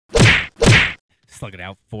slug it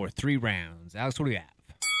out for 3 rounds. Alex, what do we have?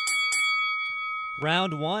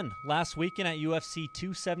 Round 1. Last weekend at UFC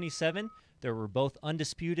 277, there were both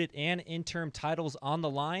undisputed and interim titles on the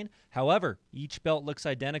line. However, each belt looks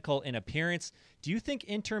identical in appearance. Do you think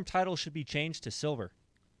interim titles should be changed to silver?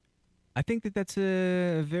 I think that that's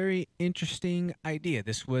a very interesting idea.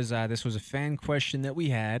 This was a fan question that we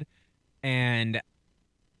had, and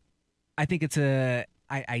I think it's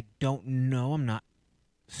I don't know. I'm not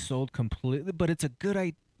sold completely, but it's a good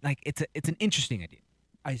idea. Like it's an interesting idea.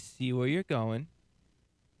 I see where you're going.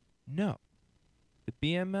 No, the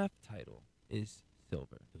BMF title is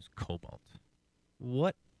silver. It was cobalt.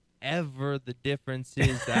 Whatever the difference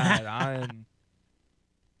is, that I'm.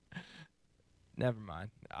 Never mind.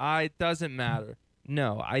 It doesn't matter.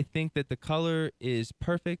 No, I think that the color is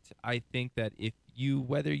perfect. I think that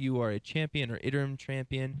whether you are a champion or interim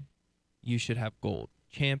champion, you should have gold.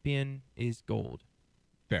 Champion is gold.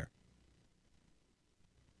 Fair.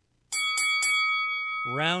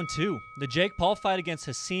 Round 2. The Jake Paul fight against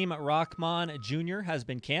Hasim Rahman Jr. has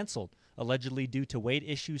been canceled, allegedly due to weight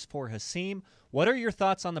issues for Hasim. What are your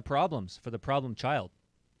thoughts on the problems for the problem child?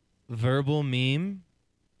 Verbal meme.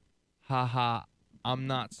 Haha. I'm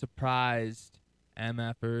not surprised,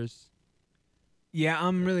 MFers. Yeah,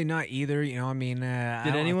 I'm really not either. You know, I mean,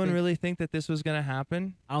 Did anyone really think that this was going to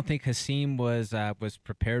happen? I don't think Hasim was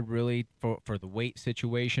prepared really for the weight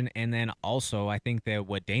situation, and then also I think that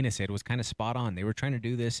what Dana said was kind of spot on. They were trying to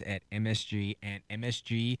do this at MSG, and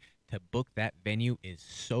MSG to book that venue is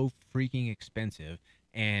so freaking expensive.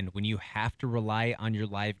 And when you have to rely on your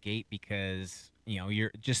live gate because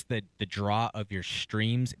you're just the draw of your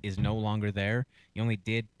streams is no longer there. You only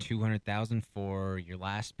did 200,000 for your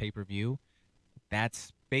last pay-per-view.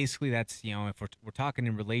 That's if we're talking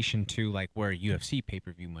in relation to like where UFC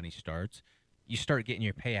pay-per-view money starts, you start getting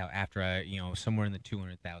your payout after somewhere in the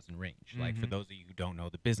 200,000 range. Mm-hmm. Like for those of you who don't know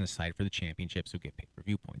the business side for the championships who get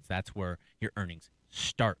pay-per-view points, that's where your earnings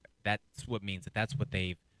start. That's what means that's what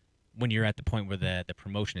they've. When you're at the point where the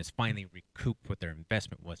promotion is finally recouped what their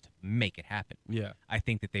investment was to make it happen. Yeah. I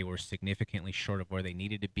think that they were significantly short of where they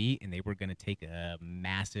needed to be, and they were going to take a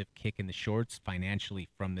massive kick in the shorts financially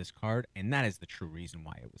from this card, and that is the true reason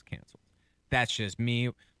why it was canceled. That's just me.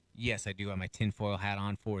 Yes, I do have my tinfoil hat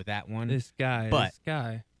on for that one. This guy.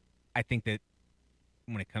 I think that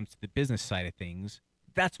when it comes to the business side of things,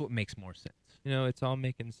 that's what makes more sense. It's all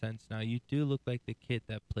making sense now. You do look like the kid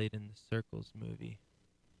that played in the Circles movie.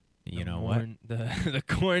 You know what? The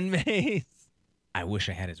corn maze. I wish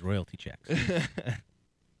I had his royalty checks.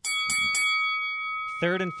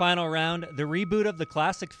 Third and final round, the reboot of the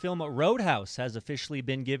classic film Roadhouse has officially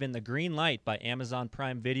been given the green light by Amazon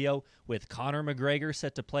Prime Video, with Conor McGregor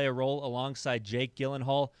set to play a role alongside Jake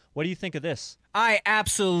Gyllenhaal. What do you think of this? I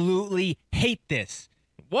absolutely hate this.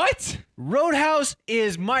 What? Roadhouse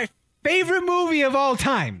is my favorite movie of all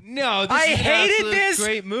time. No, I hated this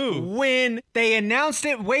great move. When they announced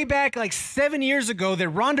it way back like 7 years ago that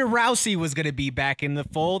Ronda Rousey was going to be back in the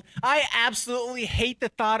fold. I absolutely hate the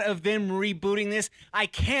thought of them rebooting this. I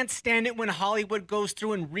can't stand it when Hollywood goes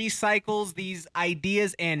through and recycles these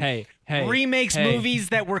ideas and remakes movies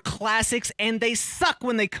that were classics, and they suck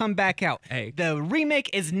when they come back out. The remake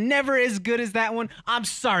is never as good as that one. I'm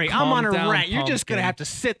sorry. I'm on a rant. You're just going to have to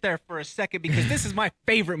sit there for a second because this is my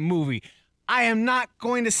favorite movie. I am not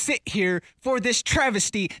going to sit here for this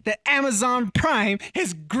travesty that Amazon Prime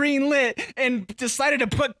has greenlit and decided to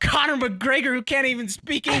put Conor McGregor, who can't even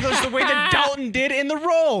speak English the way that Dalton did, in the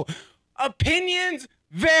role. Opinions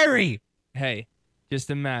vary. Hey, just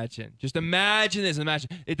imagine. Just imagine this.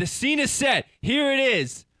 If the scene is set, here it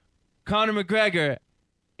is. Conor McGregor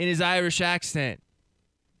in his Irish accent.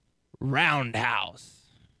 Roundhouse.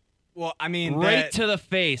 Well, I mean, right to the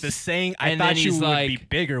face. The saying, I thought you would be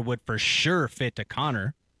bigger, would for sure fit to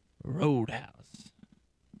Conor. Roadhouse.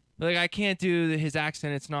 Like, I can't do his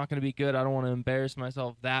accent. It's not going to be good. I don't want to embarrass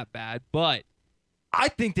myself that bad. But I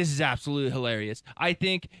think this is absolutely hilarious. I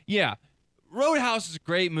think, Roadhouse is a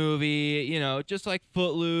great movie, just like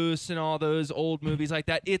Footloose and all those old movies like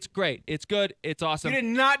that. It's great. It's good. It's awesome. You did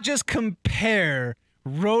not just compare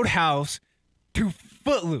Roadhouse to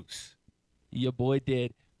Footloose. Your boy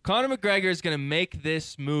did. Conor McGregor is going to make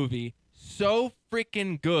this movie so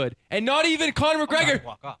freaking good. And not even Conor McGregor.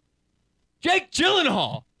 Walk off. Jake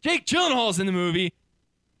Gyllenhaal. Jake Gyllenhaal's in the movie.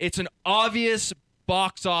 It's an obvious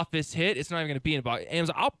box office hit. It's not even going to be in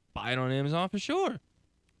Amazon. I'll buy it on Amazon for sure.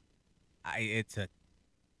 It's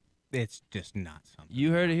just not something.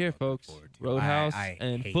 You heard it here, folks. Roadhouse I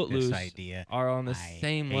and hate Footloose this idea. are on the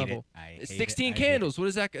same level. 16 Candles. What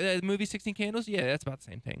is that? Movie 16 Candles? Yeah, that's about the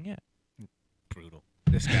same thing. Yeah. Brutal.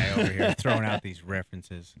 This guy over here throwing out these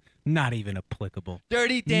references. Not even applicable.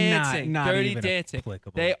 Dirty Dancing. Not Dirty even Dancing.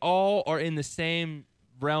 applicable. They all are in the same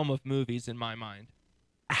realm of movies in my mind.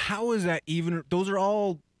 How is that even? Those are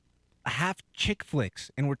all half chick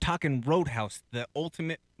flicks, and we're talking Roadhouse, the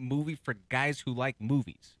ultimate movie for guys who like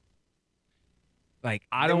movies. Like,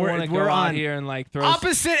 I don't want to go out here and like throw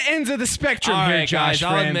opposite ends of the spectrum all here, right, Josh. guys,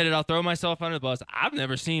 I'll friend. admit it. I'll throw myself under the bus. I've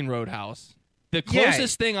never seen Roadhouse. The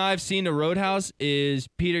closest thing I've seen to Roadhouse is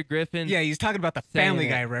Peter Griffin. Yeah, he's talking about the Family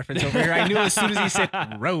Guy reference over here. I knew as soon as he said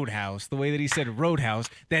Roadhouse, the way that he said Roadhouse,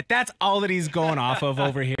 that's all that he's going off of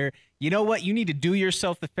over here. You know what? You need to do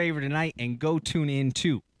yourself the favor tonight and go tune in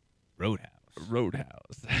to Roadhouse.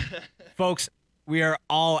 Roadhouse. Folks, we are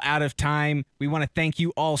all out of time. We want to thank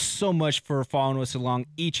you all so much for following us along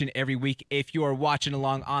each and every week. If you are watching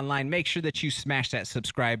along online, make sure that you smash that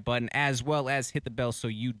subscribe button as well as hit the bell so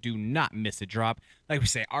you do not miss a drop. Like we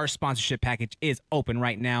say, our sponsorship package is open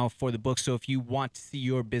right now for the book. So if you want to see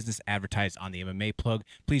your business advertised on the MMA Plug,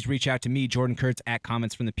 please reach out to me, Jordan Kurtz, at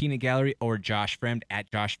Comments from the Peanut Gallery, or Josh Fremd at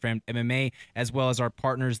Josh Fremd MMA, as well as our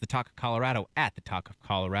partners, the Talk of Colorado, at the Talk of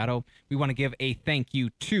Colorado. We want to give a thank you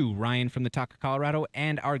to Ryan from the Talk of Colorado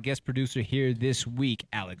and our guest producer here this week,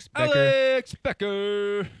 Alex Becker.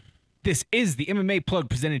 This is the MMA Plug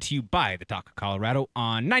presented to you by the Talk of Colorado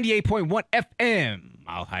on 98.1 FM,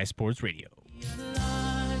 Mile High Sports Radio.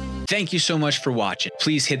 Thank you so much for watching.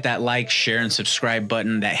 Please hit that like, share, and subscribe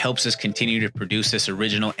button. That helps us continue to produce this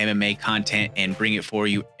original MMA content and bring it for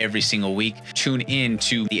you every single week. Tune in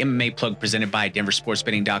to the MMA Plug presented by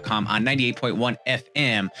DenverSportsBetting.com on 98.1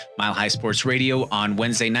 FM, Mile High Sports Radio on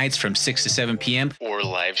Wednesday nights from 6 to 7 p.m. or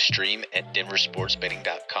live stream at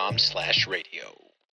DenverSportsBetting.com/radio.